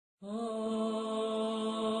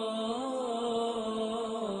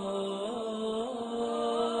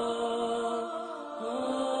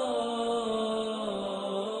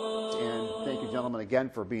again,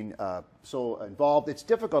 for being so involved. It's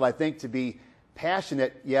difficult, I think, to be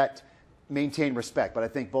passionate yet maintain respect, but I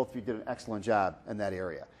think both of you did an excellent job in that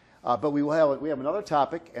area. But we have another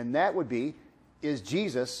topic, and that would be, is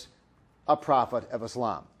Jesus a prophet of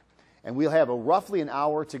Islam? And we'll have roughly an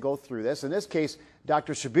hour to go through this. In this case,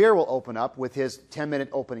 Dr. Shabir will open up with his 10-minute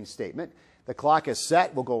opening statement. The clock is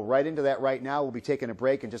set. We'll go right into that right now. We'll be taking a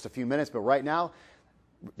break in just a few minutes. But right now,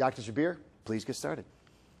 Dr. Shabir, please get started.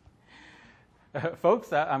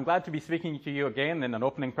 Folks, I'm glad to be speaking to you again in an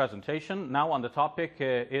opening presentation. Now on the topic,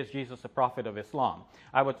 is Jesus a prophet of Islam?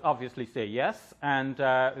 I would obviously say yes, and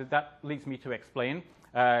that leads me to explain.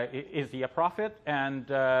 Is he a prophet, and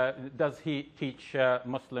does he teach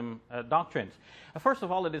Muslim doctrines? First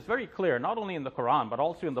of all, it is very clear, not only in the Quran, but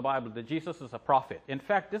also in the Bible, that Jesus is a prophet. In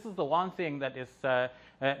fact, this is the one thing that is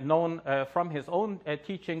known from his own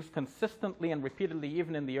teachings consistently and repeatedly,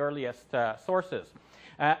 even in the earliest sources.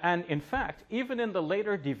 And in fact, even in the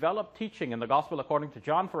later developed teaching in the Gospel according to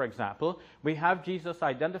John, for example, we have Jesus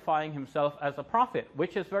identifying himself as a prophet,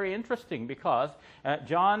 which is very interesting because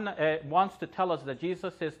John wants to tell us that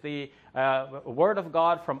Jesus is the Word of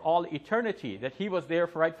God from all eternity, that he was there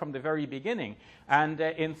right from the very beginning. And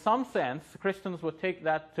in some sense, Christians would take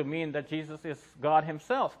that to mean that Jesus is God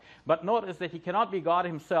himself. But notice that he cannot be God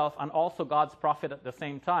himself and also God's prophet at the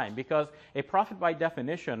same time, because a prophet by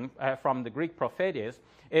definition, from the Greek prophetes,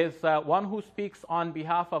 is one who speaks on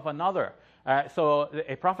behalf of another. So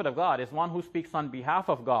a prophet of God is one who speaks on behalf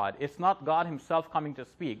of God. It's not God himself coming to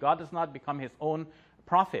speak. God does not become his own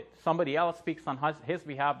prophet. Somebody else speaks on his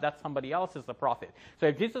behalf. That somebody else is the prophet. So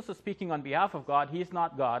if Jesus is speaking on behalf of God, he's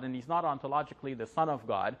not God, and he's not ontologically the Son of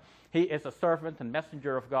God. He is a servant and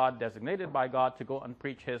messenger of God, designated by God to go and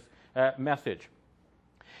preach his message.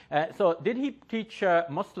 So did he teach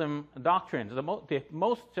Muslim doctrines? The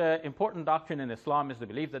most important doctrine in Islam is the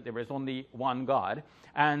belief that there is only one God,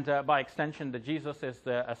 and by extension that Jesus is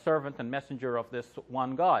a servant and messenger of this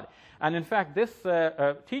one God. And in fact, this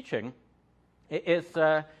teaching is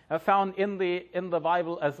found in the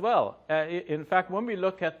Bible as well. In fact, when we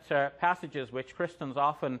look at passages which Christians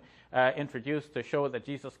often introduce to show that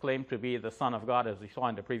Jesus claimed to be the Son of God, as we saw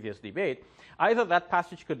in the previous debate, either that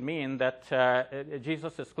passage could mean that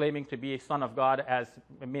Jesus is claiming to be a Son of God as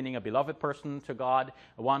meaning a beloved person to God,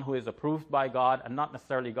 one who is approved by God, and not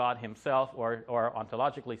necessarily God himself or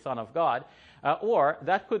ontologically Son of God, or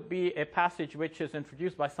that could be a passage which is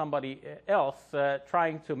introduced by somebody else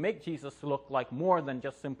trying to make Jesus look like more than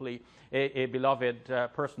just simply a beloved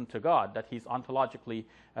person to God, that he's ontologically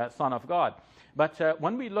Son of God. But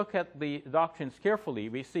when we look at the doctrines carefully,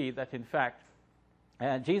 we see that in fact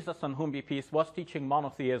Jesus, on whom be peace, was teaching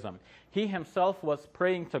monotheism. He himself was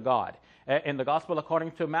praying to God. In the Gospel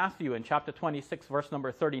according to Matthew, in chapter 26, verse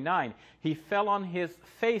number 39, he fell on his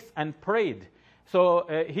face and prayed. So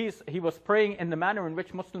he was praying in the manner in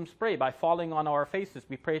which Muslims pray, by falling on our faces.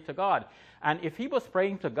 We pray to God. And if he was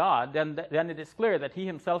praying to God, then it is clear that he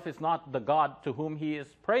himself is not the God to whom he is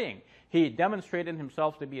praying. He demonstrated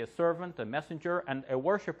himself to be a servant, a messenger, and a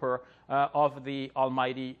worshiper of the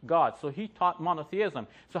Almighty God. So he taught monotheism.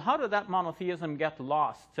 So how did that monotheism get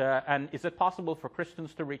lost? And is it possible for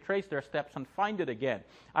Christians to retrace their steps and find it again?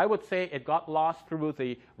 I would say it got lost through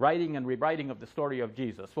the writing and rewriting of the story of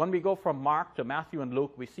Jesus. When we go from Mark to Matthew and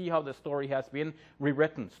Luke, we see how the story has been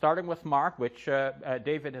rewritten. Starting with Mark, which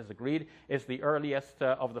David has agreed is the earliest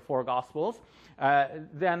of the four Gospels.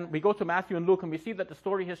 Then we go to Matthew and Luke, and we see that the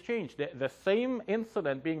story has changed. The same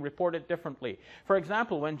incident being reported differently. For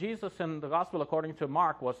example, when Jesus in the Gospel according to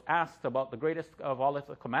Mark was asked about the greatest of all his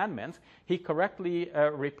commandments, he correctly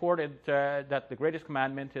reported that the greatest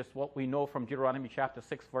commandment is what we know from Deuteronomy chapter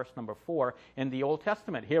 6, verse number 4 in the Old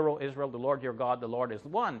Testament. Hear, O Israel, the Lord your God, the Lord is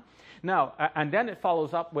one. Now, and then it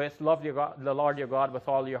follows up with, love the Lord your God with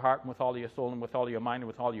all your heart, and with all your soul, and with all your mind, and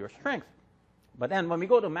with all your strength. But then when we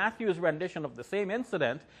go to Matthew's rendition of the same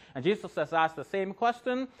incident, and Jesus has asked the same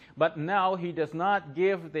question, but now he does not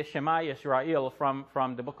give the Shema Yisrael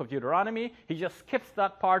from the book of Deuteronomy. He just skips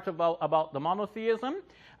that part about the monotheism,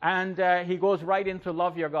 and he goes right into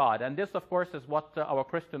love your God. And this, of course, is what our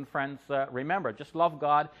Christian friends remember. Just love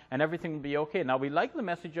God and everything will be okay. Now, we like the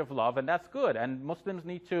message of love, and that's good. And Muslims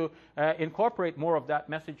need to incorporate more of that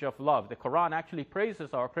message of love. The Quran actually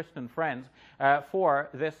praises our Christian friends for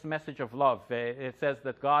this message of love. It says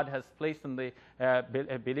that God has placed in the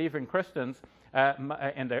believing Christians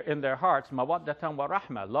in their hearts, mawaddatan wa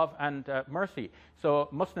rahma, love and mercy. So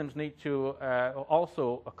Muslims need to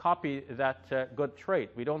also copy that good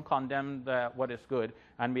trait. We don't condemn what is good,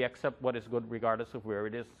 and we accept what is good regardless of where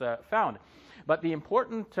it is found. But the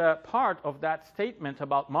important part of that statement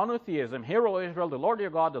about monotheism, Hear, O Israel, the Lord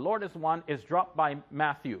your God, the Lord is one, is dropped by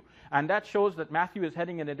Matthew. And that shows that Matthew is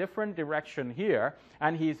heading in a different direction here,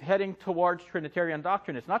 and he's heading towards Trinitarian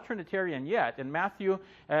doctrine. It's not Trinitarian yet. In Matthew,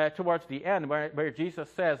 towards the end, where Jesus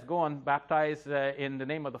says, go and baptize in the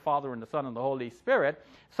name of the Father and the Son and the Holy Spirit,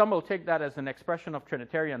 some will take that as an expression of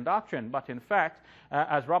Trinitarian doctrine. But in fact,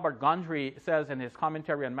 as Robert Gondry says in his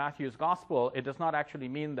commentary on Matthew's Gospel, it does not actually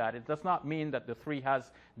mean that. It does not mean that the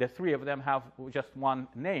three of them have just one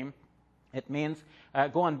name. It means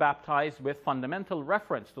go and baptize with fundamental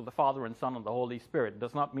reference to the Father and Son and the Holy Spirit. It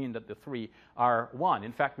does not mean that the three are one.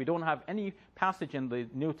 In fact, we don't have any passage in the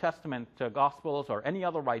New Testament Gospels or any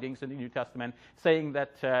other writings in the New Testament saying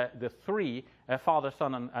that the three, Father,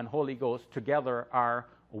 Son, and Holy Ghost, together are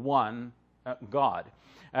one God.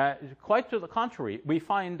 Quite to the contrary, we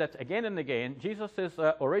find that again and again, Jesus'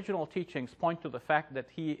 original teachings point to the fact that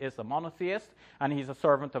he is a monotheist and he's a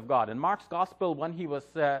servant of God. In Mark's Gospel, when he was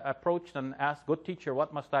approached and asked, "Good teacher,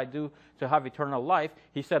 what must I do to have eternal life?"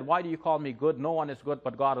 he said, "Why do you call me good? No one is good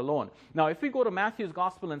but God alone." Now, if we go to Matthew's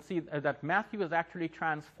Gospel and see that Matthew has actually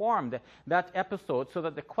transformed that episode so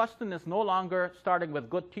that the question is no longer starting with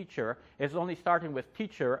good teacher, it's only starting with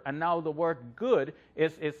teacher, and now the word good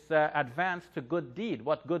is advanced to good deed.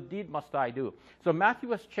 What good deed must I do? So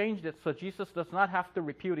Matthew has changed it so Jesus does not have to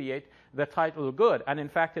repudiate the title good. And in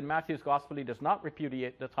fact, in Matthew's Gospel, he does not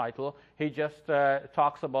repudiate the title. He just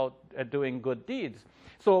talks about doing good deeds.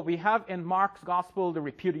 So we have in Mark's Gospel the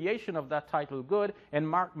repudiation of that title good. In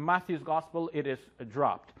Matthew's Gospel, it is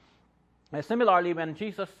dropped. Similarly, when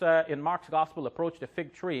Jesus in Mark's Gospel approached a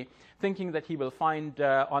fig tree, thinking that he will find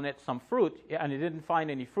on it some fruit, and he didn't find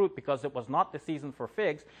any fruit because it was not the season for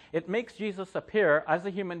figs, it makes Jesus appear as a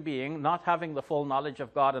human being, not having the full knowledge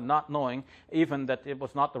of God and not knowing even that it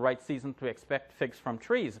was not the right season to expect figs from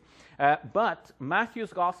trees. But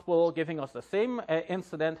Matthew's Gospel, giving us the same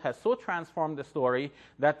incident, has so transformed the story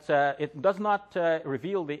that it does not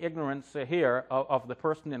reveal the ignorance here of the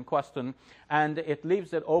person in question, and it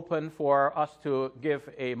leaves it open for us to give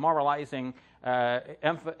a moralizing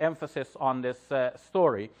emphasis on this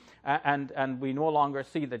story. And we no longer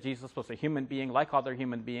see that Jesus was a human being like other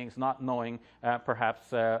human beings, not knowing perhaps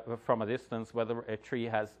from a distance whether a tree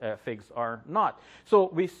has figs or not.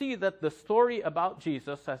 So we see that the story about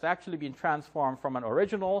Jesus has actually been transformed from an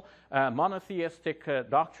original monotheistic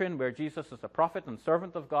doctrine where Jesus is a prophet and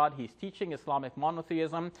servant of God. He's teaching Islamic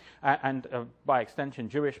monotheism and by extension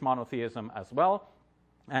Jewish monotheism as well.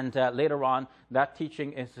 And later on, that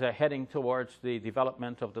teaching is heading towards the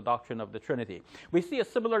development of the doctrine of the Trinity. We see a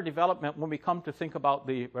similar development when we come to think about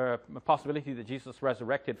the possibility that Jesus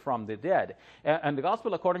resurrected from the dead. And the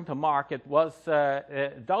Gospel according to Mark, it was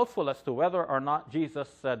doubtful as to whether or not Jesus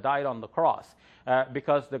died on the cross.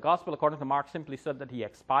 Because the Gospel according to Mark simply said that he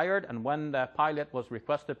expired, and when Pilate was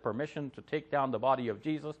requested permission to take down the body of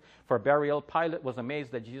Jesus for burial, Pilate was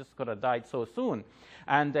amazed that Jesus could have died so soon.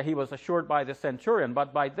 And he was assured by the centurion.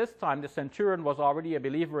 But by this time, the centurion was already a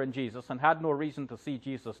believer in Jesus and had no reason to see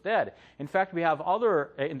Jesus dead. In fact, we have other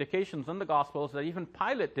indications in the Gospels that even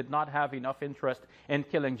Pilate did not have enough interest in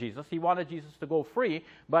killing Jesus. He wanted Jesus to go free,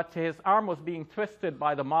 but his arm was being twisted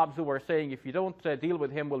by the mobs who were saying, if you don't deal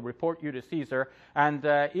with him, we'll report you to Caesar. And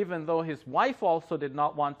even though his wife also did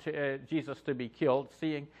not want Jesus to be killed,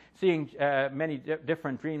 seeing many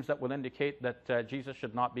different dreams that will indicate that Jesus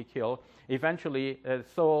should not be killed, eventually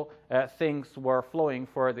things were flowing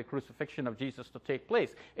for the crucifixion of Jesus to take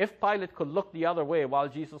place. If Pilate could look the other way while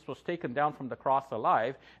Jesus was taken down from the cross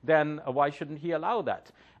alive, then why shouldn't he allow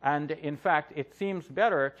that? And in fact, it seems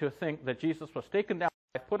better to think that Jesus was taken down,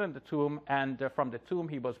 put in the tomb, and from the tomb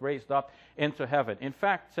he was raised up into heaven. In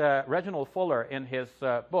fact, Reginald Fuller, in his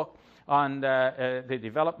book on the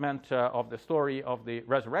development of the story of the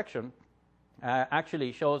resurrection,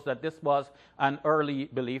 actually shows that this was an early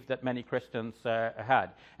belief that many Christians had.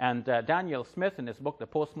 And Daniel Smith, in his book, The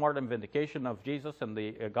Postmortem Vindication of Jesus and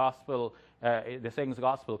the Gospel, the Sayings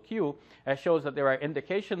Gospel Q, shows that there are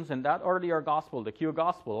indications in that earlier Gospel, the Q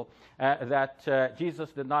Gospel, that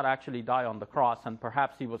Jesus did not actually die on the cross, and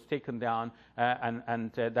perhaps he was taken down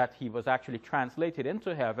and that he was actually translated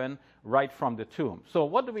into heaven right from the tomb. So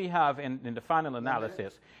what do we have in the final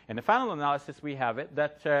analysis? In the final analysis, we have it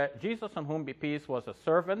that Jesus, on whom be peace, was a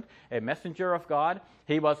servant, a messenger of God.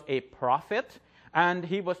 He was a prophet. And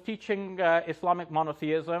he was teaching Islamic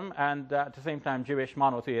monotheism and at the same time Jewish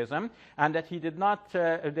monotheism, and that he did not,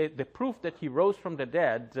 the proof that he rose from the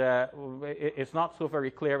dead is not so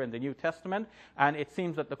very clear in the New Testament, and it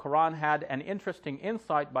seems that the Quran had an interesting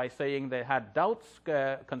insight by saying they had doubts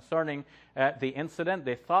concerning the incident.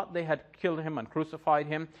 They thought they had killed him and crucified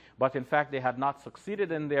him, but in fact they had not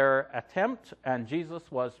succeeded in their attempt, and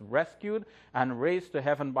Jesus was rescued and raised to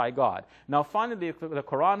heaven by God. Now finally the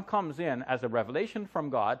Quran comes in as a revelation from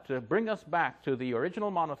God to bring us back to the original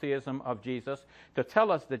monotheism of Jesus, to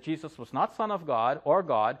tell us that Jesus was not Son of God or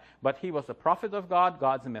God, but he was a prophet of God,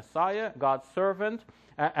 God's Messiah, God's servant,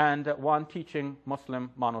 and one teaching Muslim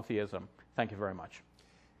monotheism. Thank you very much.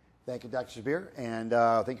 Thank you, Dr. Shabir, and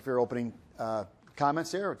thank you for your opening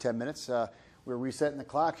comments there. 10 minutes. We're resetting the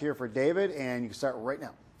clock here for David, and you can start right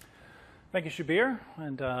now. Thank you, Shabir.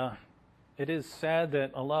 And it is sad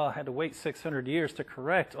that Allah had to wait 600 years to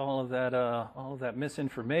correct all of that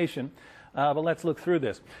misinformation. But let's look through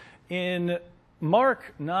this. In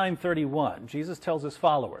Mark 9:31, Jesus tells his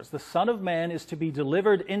followers, "The Son of Man is to be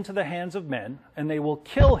delivered into the hands of men, and they will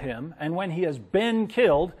kill him, and when he has been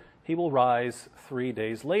killed, he will rise 3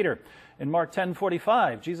 days later." In Mark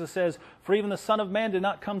 10:45, Jesus says, "For even the Son of Man did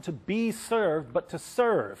not come to be served, but to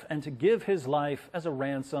serve, and to give his life as a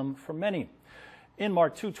ransom for many." In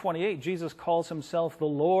Mark 2:28, Jesus calls himself the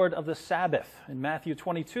Lord of the Sabbath. In Matthew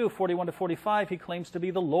 22:41-45, he claims to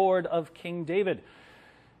be the Lord of King David.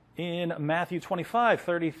 In Matthew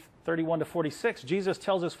 25:31-46, Jesus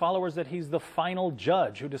tells his followers that he's the final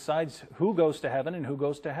judge who decides who goes to heaven and who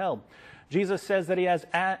goes to hell. Jesus says that he has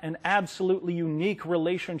an absolutely unique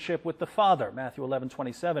relationship with the Father, Matthew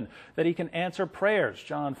 11:27, that he can answer prayers,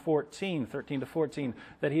 John 14:13-14,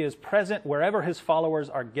 that he is present wherever his followers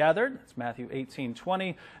are gathered, it's Matthew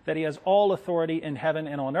 18:20, that he has all authority in heaven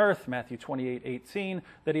and on earth, Matthew 28:18,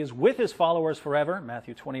 that he is with his followers forever,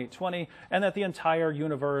 Matthew 28:20, and that the entire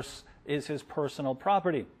universe is his personal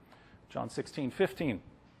property, John 16:15.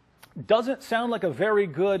 Doesn't sound like a very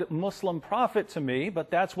good Muslim prophet to me, but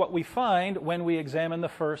that's what we find when we examine the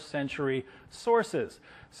first century sources.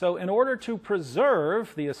 So in order to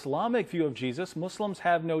preserve the Islamic view of Jesus, Muslims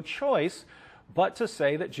have no choice but to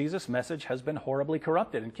say that Jesus' message has been horribly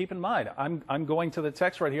corrupted. And keep in mind, I'm going to the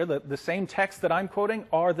text right here. The same text that I'm quoting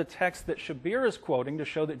are the texts that Shabir is quoting to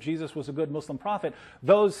show that Jesus was a good Muslim prophet.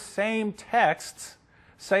 Those same texts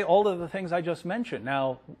say all of the things I just mentioned.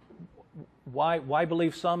 Now, why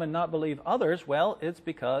believe some and not believe others? Well, it's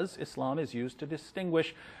because Islam is used to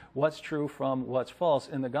distinguish what's true from what's false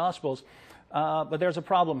in the Gospels. But there's a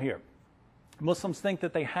problem here. Muslims think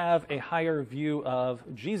that they have a higher view of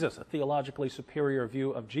Jesus, a theologically superior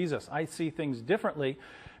view of Jesus. I see things differently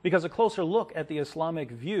because a closer look at the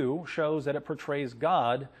Islamic view shows that it portrays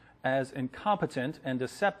God as incompetent and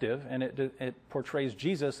deceptive, and it portrays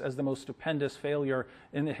Jesus as the most stupendous failure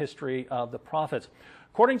in the history of the prophets.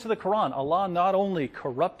 According to the Quran, Allah not only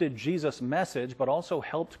corrupted Jesus' message, but also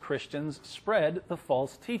helped Christians spread the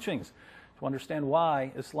false teachings. To understand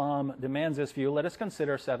why Islam demands this view, let us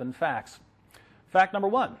consider 7 facts. Fact number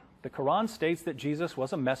 1, the Quran states that Jesus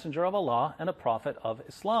was a messenger of Allah and a prophet of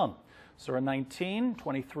Islam. Surah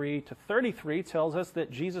 19:23-33 tells us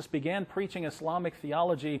that Jesus began preaching Islamic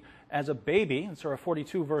theology as a baby, and Surah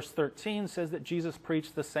 42, verse 13 says that Jesus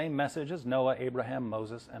preached the same message as Noah, Abraham,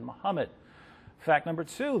 Moses, and Muhammad. Fact number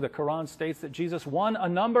 2, the Quran states that Jesus won a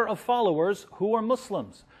number of followers who were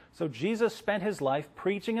Muslims. So Jesus spent his life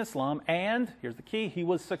preaching Islam, and, here's the key, he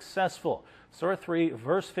was successful. Surah 3,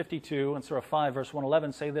 verse 52, and Surah 5, verse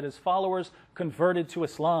 111 say that his followers converted to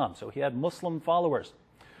Islam. So he had Muslim followers.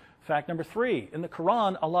 Fact number 3, in the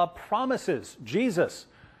Quran, Allah promises Jesus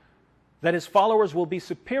that his followers will be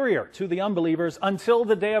superior to the unbelievers until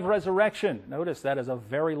the day of resurrection. Notice that is a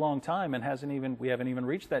very long time and we haven't even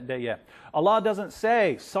reached that day yet. Allah doesn't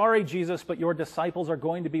say, sorry Jesus, but your disciples are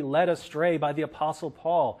going to be led astray by the Apostle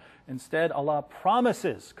Paul. Instead, Allah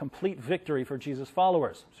promises complete victory for Jesus'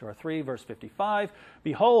 followers. Surah 3, verse 55,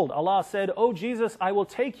 behold, Allah said, O Jesus, I will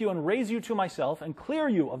take you and raise you to myself and clear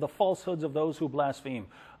you of the falsehoods of those who blaspheme.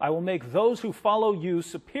 I will make those who follow you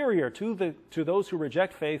superior to those who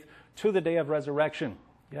reject faith to the day of resurrection.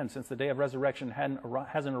 Again, since the day of resurrection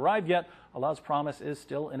hasn't arrived yet, Allah's promise is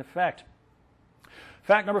still in effect.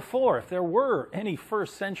 Fact number 4, if there were any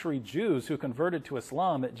first century Jews who converted to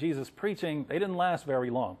Islam at Jesus' preaching, they didn't last very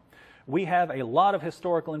long. We have a lot of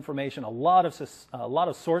historical information, a lot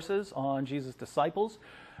of sources on Jesus' disciples,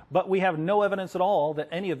 but we have no evidence at all that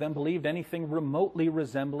any of them believed anything remotely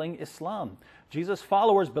resembling Islam. Jesus'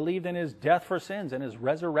 followers believed in his death for sins and his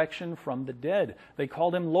resurrection from the dead. They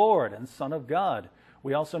called him Lord and Son of God.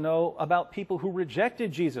 We also know about people who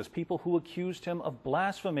rejected Jesus, people who accused him of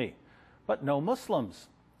blasphemy, but no Muslims.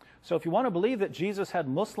 So if you want to believe that Jesus had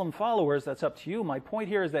Muslim followers, that's up to you. My point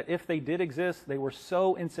here is that if they did exist, they were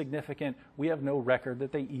so insignificant, we have no record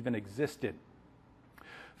that they even existed.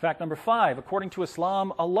 Fact number 5, according to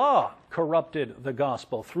Islam, Allah corrupted the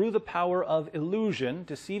gospel through the power of illusion,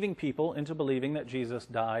 deceiving people into believing that Jesus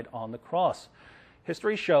died on the cross.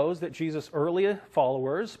 History shows that Jesus' early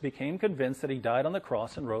followers became convinced that he died on the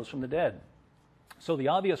cross and rose from the dead. So the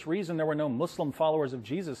obvious reason there were no Muslim followers of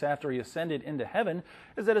Jesus after he ascended into heaven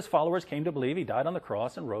is that his followers came to believe he died on the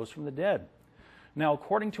cross and rose from the dead. Now,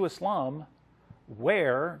 according to Islam,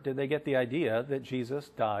 where did they get the idea that Jesus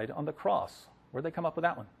died on the cross? Where did they come up with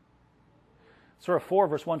that one? Surah 4,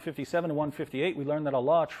 verse 157 and 158, we learn that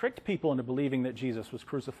Allah tricked people into believing that Jesus was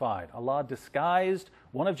crucified. Allah disguised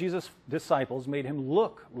one of Jesus' disciples, made him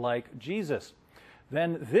look like Jesus.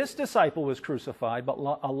 Then this disciple was crucified, but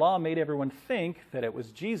Allah made everyone think that it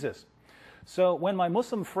was Jesus. So when my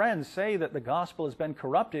Muslim friends say that the gospel has been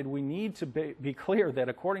corrupted, we need to be clear that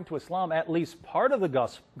according to Islam, at least part of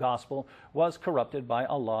the gospel was corrupted by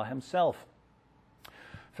Allah himself.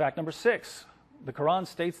 Fact number 6, the Quran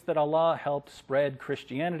states that Allah helped spread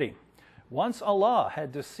Christianity. Once Allah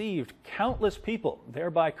had deceived countless people,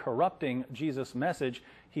 thereby corrupting Jesus' message,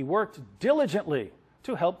 he worked diligently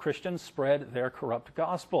to help Christians spread their corrupt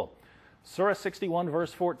gospel. Surah 61,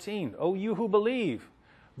 verse 14, O you who believe,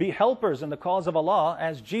 be helpers in the cause of Allah,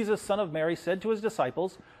 as Jesus, son of Mary, said to his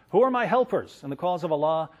disciples, who are my helpers in the cause of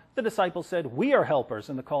Allah? The disciples said, we are helpers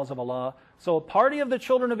in the cause of Allah. So a party of the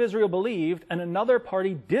children of Israel believed, and another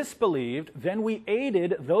party disbelieved. Then we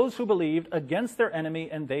aided those who believed against their enemy,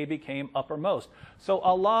 and they became uppermost. So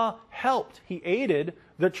Allah helped, he aided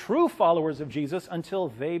the true followers of Jesus until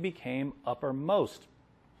they became uppermost.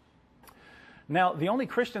 Now, the only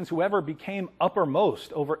Christians who ever became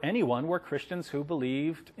uppermost over anyone were Christians who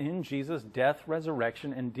believed in Jesus' death,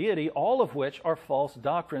 resurrection, and deity, all of which are false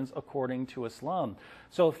doctrines according to Islam.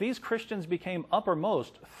 So if these Christians became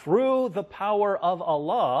uppermost through the power of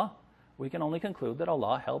Allah, we can only conclude that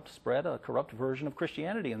Allah helped spread a corrupt version of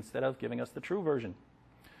Christianity instead of giving us the true version.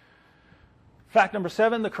 Fact number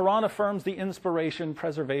 7, the Quran affirms the inspiration,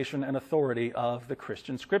 preservation, and authority of the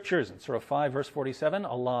Christian scriptures. In Surah 5, verse 47,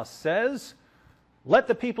 Allah says, let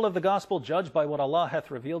the people of the gospel judge by what Allah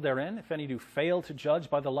hath revealed therein. If any do fail to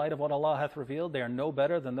judge by the light of what Allah hath revealed, they are no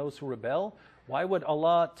better than those who rebel. Why would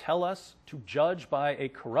Allah tell us to judge by a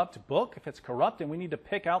corrupt book? If it's corrupt and we need to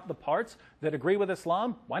pick out the parts that agree with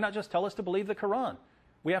Islam, why not just tell us to believe the Quran?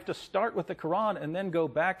 We have to start with the Quran and then go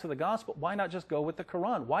back to the gospel. Why not just go with the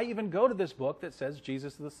Quran? Why even go to this book that says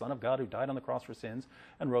Jesus is the Son of God who died on the cross for sins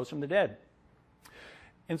and rose from the dead?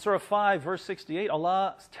 In Surah 5, verse 68,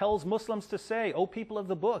 Allah tells Muslims to say, O people of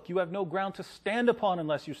the book, you have no ground to stand upon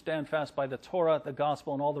unless you stand fast by the Torah, the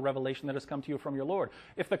gospel, and all the revelation that has come to you from your Lord.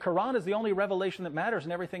 If the Quran is the only revelation that matters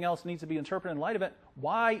and everything else needs to be interpreted in light of it,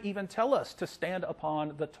 why even tell us to stand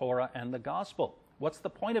upon the Torah and the gospel? What's the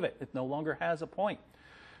point of it? It no longer has a point.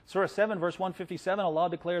 Surah 7, verse 157, Allah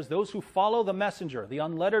declares, those who follow the messenger, the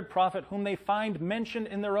unlettered prophet, whom they find mentioned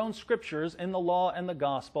in their own scriptures, in the law and the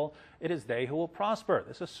gospel, it is they who will prosper.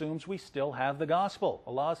 This assumes we still have the gospel.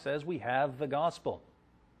 Allah says we have the gospel.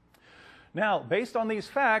 Now, based on these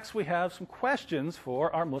facts, we have some questions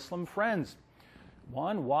for our Muslim friends.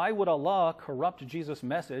 One, why would Allah corrupt Jesus'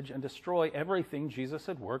 message and destroy everything Jesus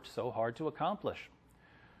had worked so hard to accomplish?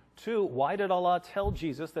 2, why did Allah tell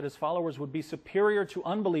Jesus that his followers would be superior to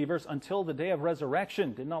unbelievers until the day of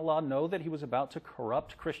resurrection? Didn't Allah know that he was about to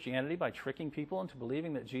corrupt Christianity by tricking people into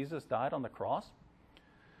believing that Jesus died on the cross?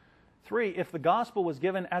 3, if the gospel was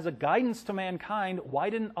given as a guidance to mankind, why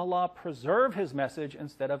didn't Allah preserve his message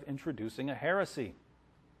instead of introducing a heresy?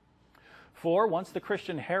 4, once the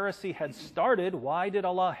Christian heresy had started, why did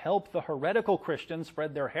Allah help the heretical Christians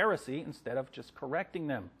spread their heresy instead of just correcting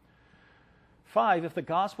them? 5, if the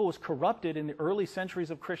gospel was corrupted in the early centuries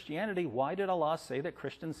of Christianity, why did Allah say that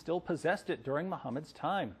Christians still possessed it during Muhammad's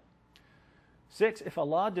time? 6, if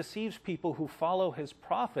Allah deceives people who follow his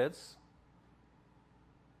prophets,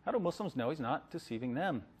 how do Muslims know he's not deceiving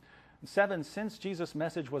them? 7, since Jesus'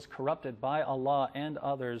 message was corrupted by Allah and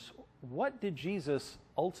others, what did Jesus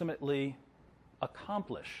ultimately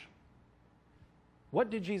accomplish? What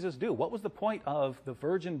did Jesus do? What was the point of the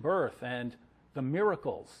virgin birth and the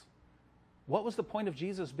miracles? What was the point of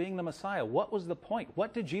Jesus being the Messiah? What was the point?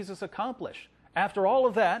 What did Jesus accomplish? After all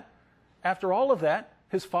of that,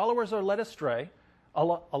 his followers are led astray.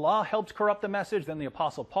 Allah helped corrupt the message. Then the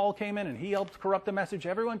Apostle Paul came in and he helped corrupt the message.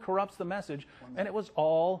 Everyone corrupts the message, and it was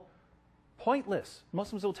all pointless.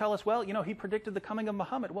 Muslims will tell us, well, he predicted the coming of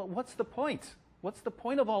Muhammad. Well, what's the point? What's the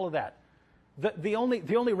point of all of that? The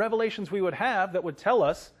only revelations we would have that would tell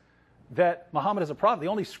us that Muhammad is a prophet, the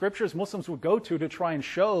only scriptures Muslims would go to try and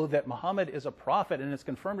show that Muhammad is a prophet and it's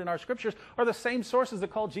confirmed in our scriptures are the same sources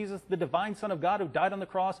that call Jesus the divine Son of God who died on the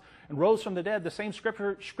cross and rose from the dead, the same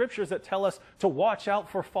scriptures that tell us to watch out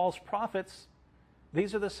for false prophets.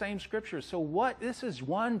 These are the same scriptures. So this is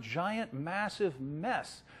one giant, massive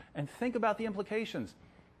mess. And think about the implications.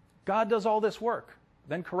 God does all this work,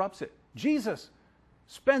 then corrupts it. Jesus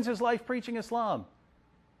spends his life preaching Islam,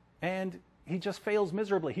 and he just fails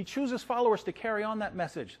miserably. He chooses followers to carry on that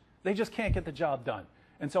message. They just can't get the job done.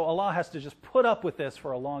 And so Allah has to just put up with this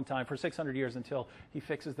for a long time, for 600 years, until he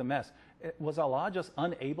fixes the mess. Was Allah just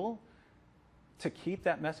unable to keep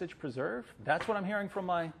that message preserved? That's what I'm hearing from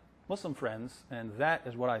my Muslim friends, and that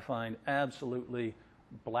is what I find absolutely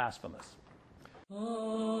blasphemous.